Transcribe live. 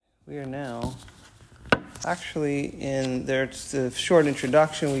We are now actually in there's the short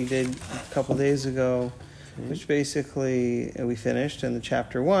introduction we did a couple days ago, which basically we finished in the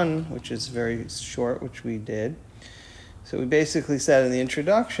chapter 1, which is very short, which we did. So we basically said in the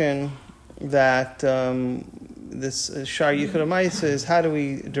introduction that this Shaar Yichud HaMaase is how do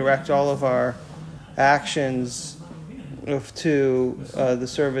we direct all of our actions to the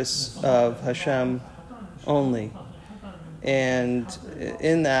service of Hashem only. And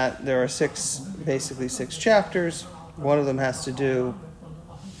in that, there are basically six chapters. One of them has to do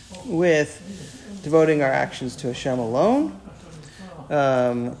with devoting our actions to Hashem alone,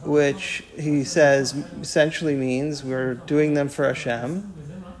 which he says essentially means we're doing them for Hashem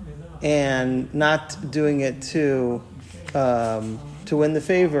and not doing it to win the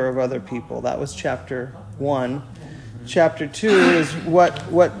favor of other people. That was chapter 1. Chapter 2 is what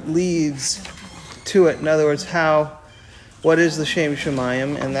leads to it. In other words, what is the Shem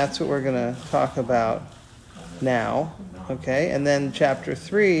Shemayim, and that's what we're going to talk about now. Okay, and then chapter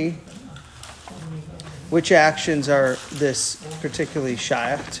 3, which actions are this particularly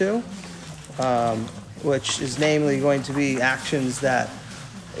shaykh to, which is namely going to be actions that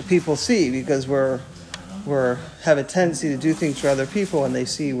people see, because we have a tendency to do things for other people and they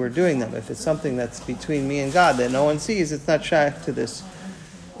see we're doing them. If it's something that's between me and God that no one sees, it's not shaykh to this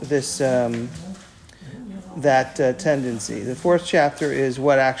tendency. The 4th chapter is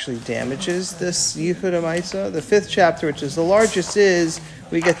what actually damages this Yichud HaMaase. The 5th chapter, which is the largest, is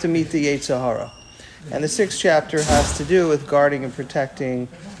we get to meet the Yetzer Hara. And the 6th chapter has to do with guarding and protecting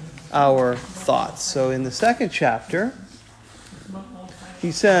our thoughts. So in the 2nd chapter,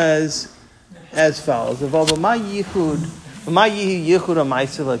 he says as follows: how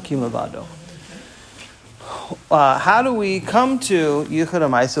do we come to Yichud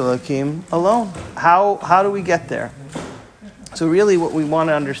HaMaase Elokim alone? How do we get there? So really what we want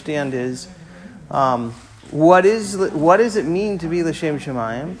to understand is what does it mean to be L'Shem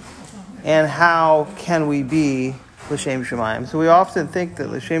Shemayim, and how can we be L'Shem Shemayim? So we often think that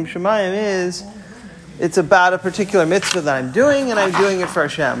L'Shem Shemayim it's about a particular mitzvah that I'm doing, and I'm doing it for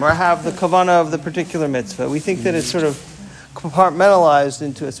Hashem, or I have the kavanah of the particular mitzvah. We think that it's sort of compartmentalized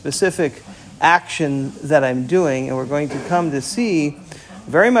into a specific action that I'm doing, and we're going to come to see,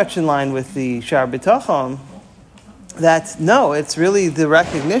 very much in line with the Shaar B'tachon, that no, it's really the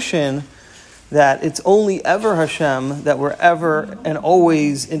recognition that it's only ever Hashem that we're ever and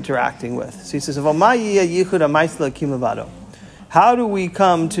always interacting with. So he says, how do we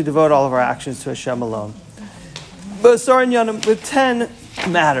come to devote all of our actions to Hashem alone? With 10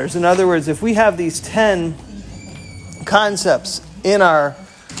 matters. In other words, if we have these 10 concepts in our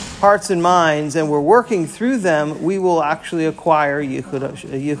hearts and minds, and we're working through them, we will actually acquire Yichud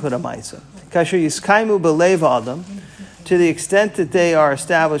HaMaase. Kasher yiskaimu b'leiv adam, to the extent that they are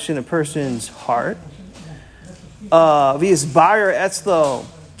established in a person's heart. V'yisbayer etzlo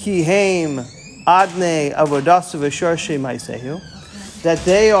ki heim adnei avodasu v'shorshei maisehu, that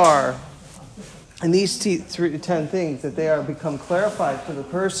they are, in these 10 things, that they are become clarified for the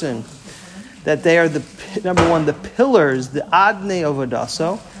person, that they are number one, the pillars, the adnei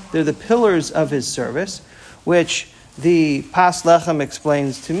avodaso. They're the pillars of his service, which the Pas Lechem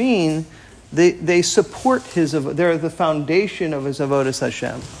explains to mean they support they're the foundation of his avodas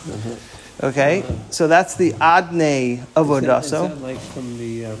Hashem. Mm-hmm. Okay? So that's the Adnei Avodaso. Is that like from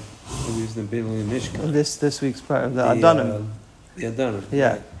the Bibli Mishkan? This week's part of the Adonim. The Adonim.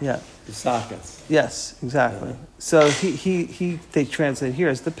 Yeah, right. yeah. The sockets. Yes, exactly. Yeah. So they translate here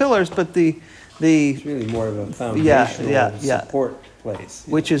as the pillars, but it's really more of a foundational support place,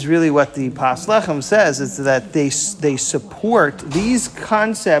 which is really what the Pas Lechem says, is that they support these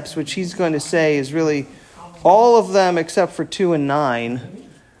concepts, which he's going to say is really all of them except for 2 and 9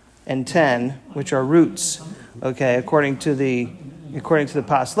 and 10, which are roots. Okay, according to the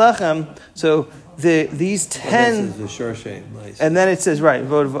Pas Lechem. So these 10, this is the shorshei, nice. And then it says right.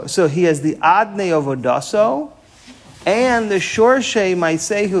 So he has the adnei avodaso. And the shorshei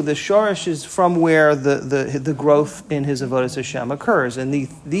maisehu, the shorish is from where the growth in his avodas Hashem occurs. And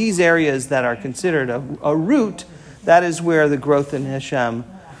these areas that are considered a root, that is where the growth in Hashem,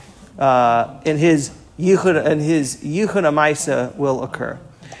 in his Yichud HaMaase will occur.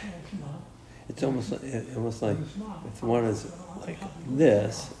 It's almost like if one is like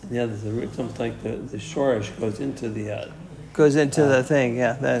this, and the other is the root. It's almost like the shorish goes into the thing,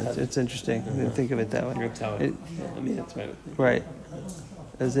 yeah. It's interesting. I didn't think of it that way. That's how that's right. Right.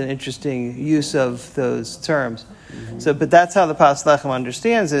 is an interesting use of those terms. So, but that's how the Pas Lechem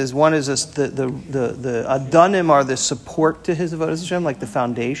understands is one is the Adonim are the support to his Avodas Hashem, like the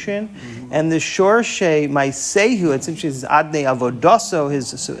foundation, and the Shorshe Maisehu. It's interesting. It's Adnei Avodaso,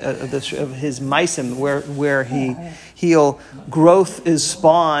 his Maisim, where he'll growth is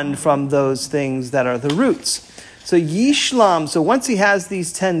spawned from those things that are the roots. So Yishlam. So once he has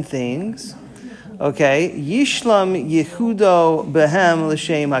these 10 things. Okay, Yishlam Yehudo Behem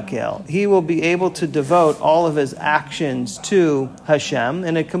L'Shem Hakel. He will be able to devote all of his actions to Hashem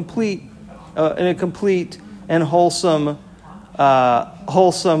in a complete and wholesome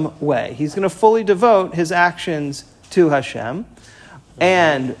way. He's going to fully devote his actions to Hashem.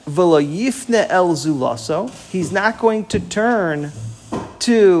 And V'lo Yifne El Zulaso. He's not going to turn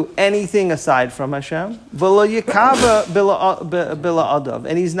to anything aside from Hashem. V'lo yikava bila adav.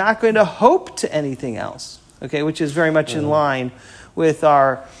 And he's not going to hope to anything else. Okay, which is very much in line with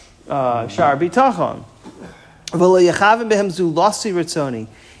our Shaar Bitachon. V'lo yichavim behem zulasi ritzoni.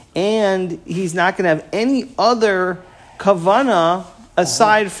 And he's not going to have any other kavana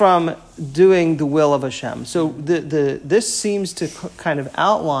aside from doing the will of Hashem. So this seems to kind of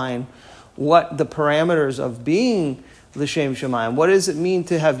outline what the parameters of being L'Shem Shemayim. What does it mean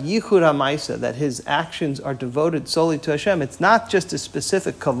to have Yichud HaMaase, that his actions are devoted solely to Hashem? It's not just a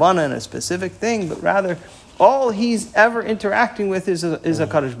specific kavanah and a specific thing, but rather all he's ever interacting with is a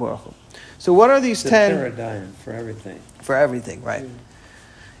Kadosh Baruch Hu. So what are these 10? Paradigm for everything. For everything, right.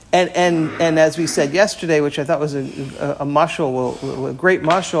 And as we said yesterday, which I thought was a mashal, a great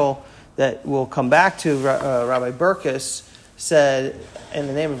mashal that we'll come back to, Rabbi Berkus said, in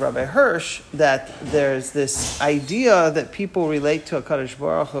the name of Rabbi Hirsch, that there's this idea that people relate to HaKadosh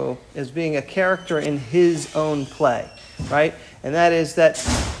Baruch Hu as being a character in his own play, right? And that is that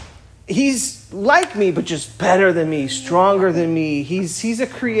he's like me, but just better than me, stronger than me. He's a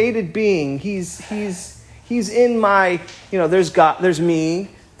created being. He's in my, there's God, there's me.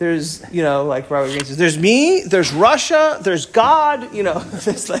 There's, like Robert Greene says, there's me, there's Russia, there's God,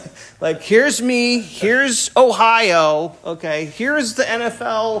 it's like here's me, here's Ohio, okay, here's the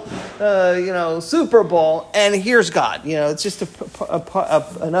NFL, Super Bowl, and here's God. It's just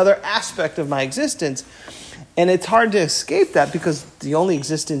another aspect of my existence. And it's hard to escape that because the only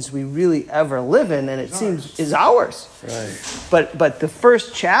existence we really ever live in, and it seems, is ours. Right. But the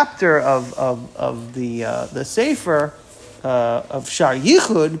first chapter of the Sefer, of Shaar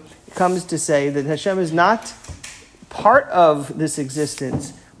Yichud, comes to say that Hashem is not part of this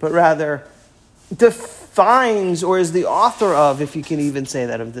existence, but rather defines or is the author of, if you can even say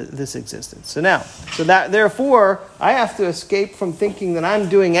that, of this existence. So that therefore, I have to escape from thinking that I'm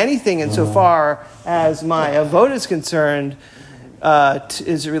doing anything insofar as my avodah is concerned,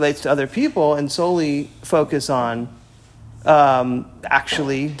 as it relates to other people, and solely focus on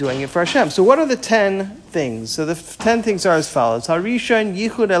actually doing it for Hashem. So what are the 10 things? So the 10 things are as follows. Harishon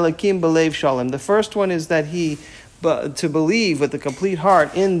Yichud Elokim Belev Shalom. The first one is that to believe with the complete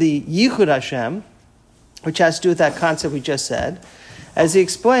heart in the Yichud Hashem, which has to do with that concept we just said. As he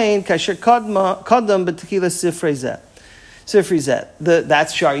explained, Kasher Kodam B'Tekila Sifrei Zeh.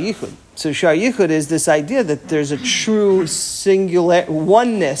 That's Shaar Yichud. So Shaar Yichud is this idea that there's a true singular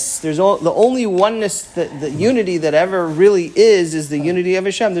oneness. There's the only oneness, the unity that ever really is the unity of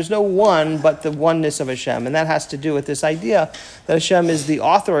Hashem. There's no one but the oneness of Hashem. And that has to do with this idea that Hashem is the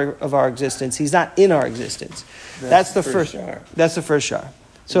author of our existence. He's not in our existence. That's the first Shaar. That's the first Shaar.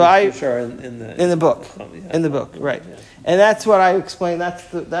 So in the book, right? Yeah. And that's what I explained. That's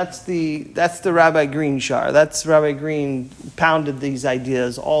the Rabbi Green Shaar. That's Rabbi Green pounded these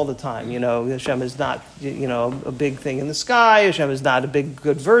ideas all the time. Hashem is not a big thing in the sky. Hashem is not a big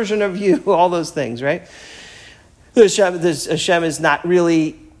good version of you. All those things, right? Hashem is not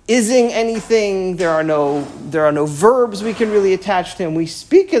really ising anything. There are no verbs we can really attach to him. We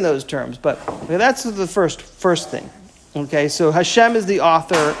speak in those terms, but that's the first thing. Okay, so Hashem is the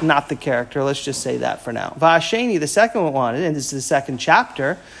author, not the character. Let's just say that for now. Va'asheni, the second one, and this is the second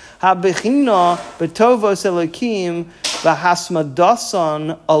chapter. Habechina betovos Elokim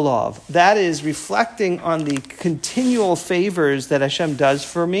v'hasmadason alav. That is reflecting on the continual favors that Hashem does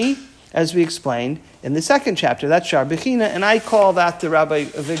for me, as we explained in the second chapter. That's Shaar Bechina, and I call that the Rabbi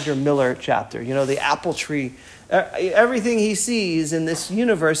Avigdor Miller chapter. The apple tree. Everything he sees in this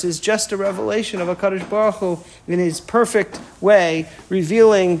universe is just a revelation of HaKadosh Baruch Hu in his perfect way,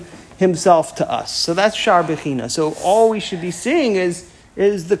 revealing himself to us. So that's Shaar Bechina. So all we should be seeing is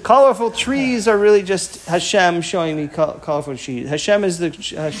the colorful trees are really just Hashem showing me colorful trees. Hashem is the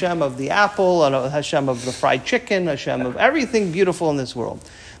Hashem of the apple, Hashem of the fried chicken, Hashem of everything beautiful in this world.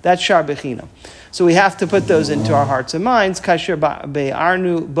 That's Shaar Bechina. So we have to put those into our hearts and minds. Kasher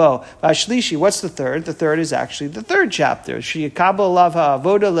be'arnu bo. Vashlishi, what's the third? The third is actually the third chapter. Sheyikabel lav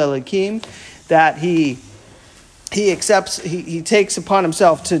ha'avoda lelekim, that he accepts, he takes upon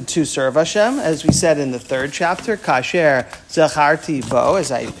himself to serve Hashem, as we said in the third chapter. Kasher zacharti bo,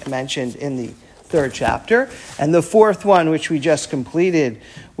 as I mentioned in the third chapter. And the fourth one, which we just completed,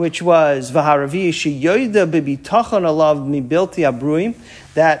 which was V'haravi sheyoida b'bitachon alav mibilti abruim,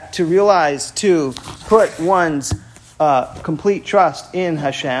 that to realize, to put one's complete trust in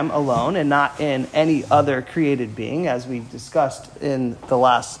Hashem alone and not in any other created being, as we discussed in the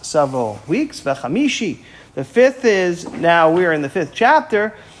last several weeks. V'chamishi, the fifth is, now we're in the fifth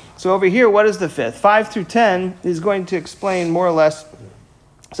chapter. So over here, what is the fifth? 5 through 10 is going to explain more or less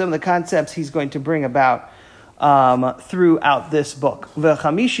some of the concepts he's going to bring about throughout this book.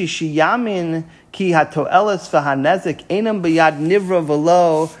 V'chamishi shiyamin ki hatoeles v'hanezek enam b'yad nivra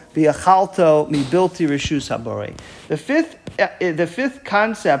v'lo v'yachalto mibilti reshus haborei. The fifth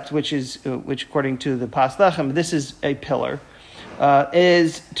concept, which according to the Pas Lechem, this is a pillar,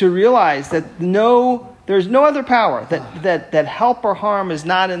 is to realize that there's no other power, that help or harm is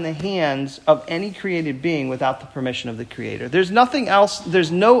not in the hands of any created being without the permission of the Creator. There's nothing else,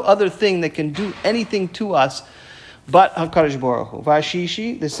 there's no other thing that can do anything to us but HaKadosh Baruch Hu.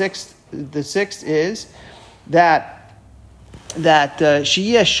 Vashishi, the sixth is that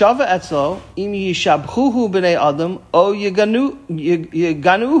sheyeh shava etzlo im yishabchuhu b'nei adam o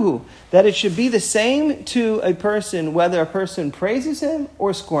yeganuhu, that it should be the same to a person whether a person praises him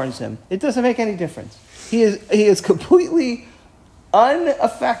or scorns him. It doesn't make any difference. He is completely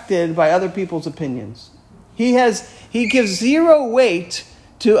unaffected by other people's opinions. He gives zero weight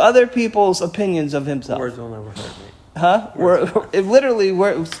to other people's opinions of himself. Words will never hurt me. It literally,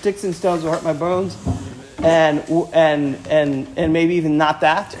 sticks and stones will hurt my bones, and maybe even not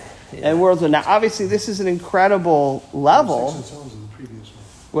that. Yeah. And words will now. Obviously, this is an incredible level. Sticks and stones is the previous one.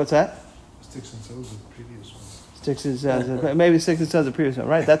 What's that? Sticks and stones is the previous one. Sticks and stones, maybe sticks and stones is the previous one.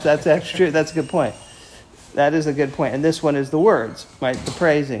 Right? That's actually true. That's a good point. That is a good point. And this one is the words, right? The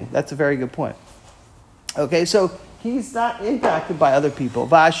praising. That's a very good point. Okay, so he's not impacted by other people.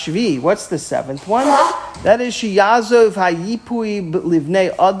 Vashvi, what's the seventh one? That is Sheyazov hayipui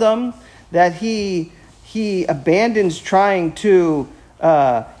livnei adam, that he abandons trying to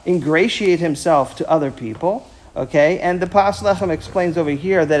ingratiate himself to other people. Okay, and the Pas Lechem explains over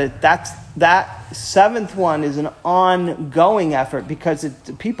here that that seventh one is an ongoing effort because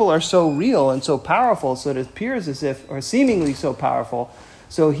people are so real and so powerful, so it appears as if, or seemingly so powerful,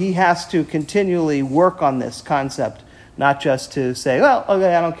 so he has to continually work on this concept, not just to say, well,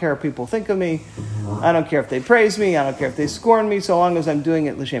 okay, I don't care what people think of me, I don't care if they praise me, I don't care if they scorn me, so long as I'm doing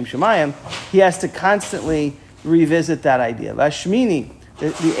it l'shem shemayim. He has to constantly revisit that idea. Vashmini,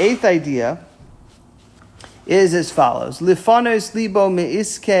 the eighth idea, is as follows: Lifanos libo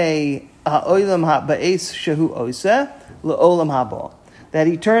meiske ha'olam ha'ba'es shehu oseh le'olam haba. That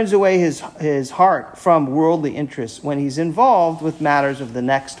he turns away his heart from worldly interests when he's involved with matters of the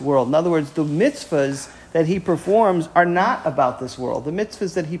next world. In other words, the mitzvahs that he performs are not about this world. The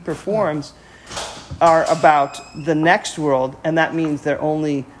mitzvahs that he performs are about the next world, and that means they're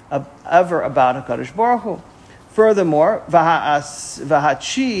only ever about HaKadosh Baruch Hu. Furthermore,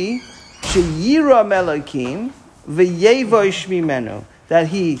 v'hachi sheyira melokim v'yevosh mimenu, that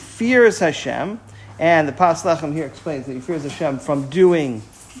he fears Hashem, and the Pas Lechem here explains that he fears Hashem from doing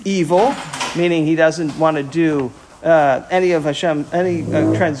evil, meaning he doesn't want to do any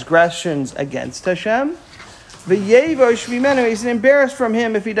transgressions against Hashem. V'yevosh mimenu, he's embarrassed from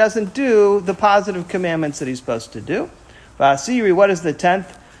him if he doesn't do the positive commandments that he's supposed to do. V'asiri, what is the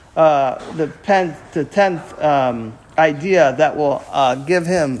tenth idea that will give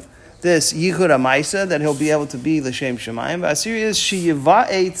him this Yichud HaMaase, that he'll be able to be l'shem shemayim? V'asiri is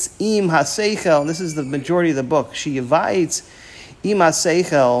sheyiva'etz im haseichel, and this is the majority of the book, sheyiva'etz im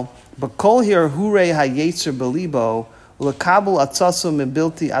haseichel b'kol hirhurei hayetzer belibo l'kabel atzaso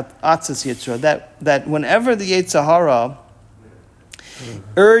mebilti atzas yitzra, that whenever the Yetzer Hara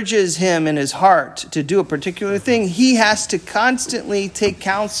urges him in his heart to do a particular thing, he has to constantly take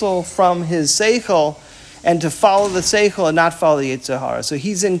counsel from his seichel and to follow the seichel and not follow the Yetzer Hara. So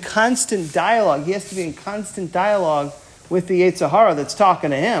he's in constant dialogue. He has to be in constant dialogue with the Yetzer Hara that's talking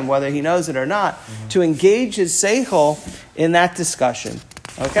to him, whether he knows it or not, to engage his seichel in that discussion.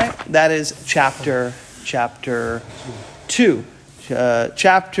 Okay? That is chapter 2.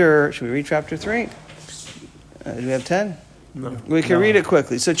 Should we read chapter 3? Do we have 10? No. We can read it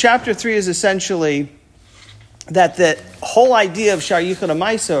quickly. So chapter 3 is essentially that the whole idea of Shaar Yichud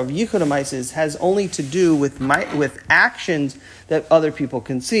HaMaase or of Yichud HaMaase has only to do with actions that other people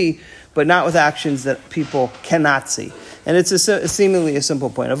can see, but not with actions that people cannot see. And it's seemingly a simple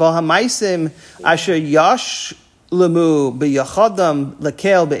point. Of all HaMaasem asher yash lemu b'yachadam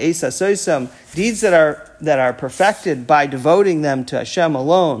lekel be'esa soisam, deeds that are perfected by devoting them to Hashem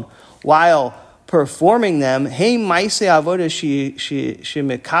alone while performing them, hey maise avoda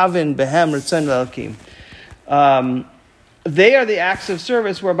shemekavin behem ritzon l'elkim. They are the acts of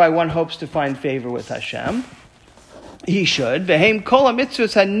service whereby one hopes to find favor with Hashem. He should. Behem kol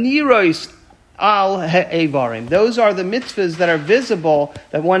mitzvahs hanirois al ha'evarim. Those are the mitzvahs that are visible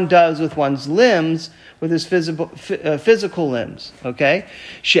that one does with one's limbs, with his physical limbs. Okay?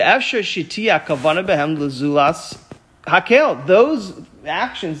 She'efshar shitia kavana behem lezulas hakel. Those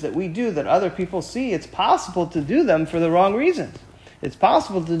actions that we do that other people see, it's possible to do them for the wrong reasons. It's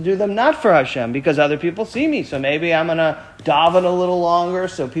possible to do them not for Hashem because other people see me. So maybe I'm going to daven a little longer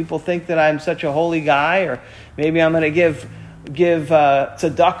so people think that I'm such a holy guy, or maybe I'm going to give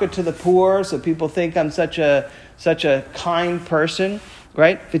tzedakah to the poor so people think I'm such a kind person,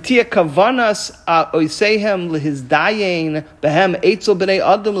 right? V'tia kavanas oisehem lehizdayin behem eitzel b'nei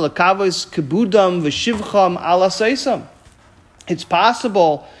adam lekavos kibudam v'shivcham ala seisam. It's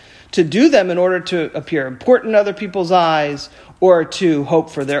possible to do them in order to appear important in other people's eyes, or to hope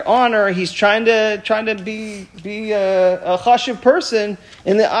for their honor. He's trying to be a chashiv person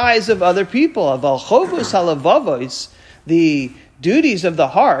in the eyes of other people. Aval Chovos HaLevavos, the duties of the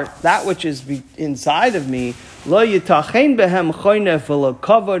heart, that which is inside of me, lo yitachen behem choynef v'lo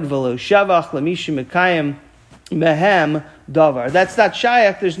kavod v'lo shavach l'mishi mekayim mehem davar. That's not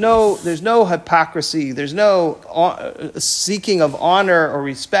shaykh. There's no hypocrisy. There's no seeking of honor or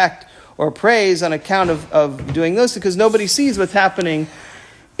respect or praise on account of doing this, because nobody sees what's happening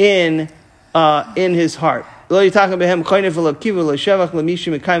in his heart. People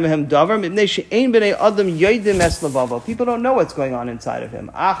don't know what's going on inside of him.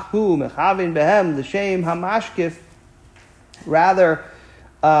 Rather,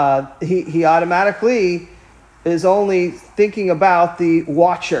 he automatically is only thinking about the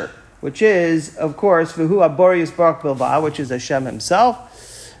watcher, which is, of course, which is Hashem himself.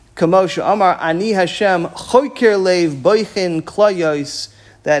 Kamosha Amar Ani Hashem Choker Lev Boichin Klayos,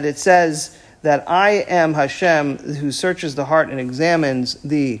 that it says that I am Hashem who searches the heart and examines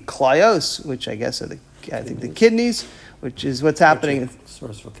the Klayos, which I guess are the kidneys, which is what's happening.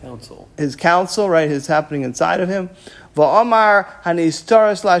 Source for counsel. His counsel, right? Is happening inside of him. Va'amar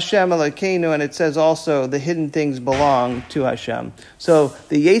Hanistaras LaHashem Elokeinu, and it says also the hidden things belong to Hashem. So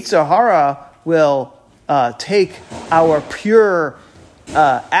the Yetzer Hara will take our pure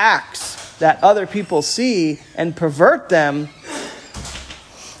acts that other people see and pervert them,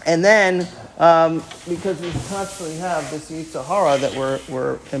 and then because we constantly have this Yetzer Hara that we're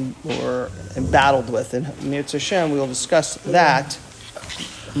embattled with, and Yetzer Hashem, we will discuss that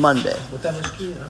Monday.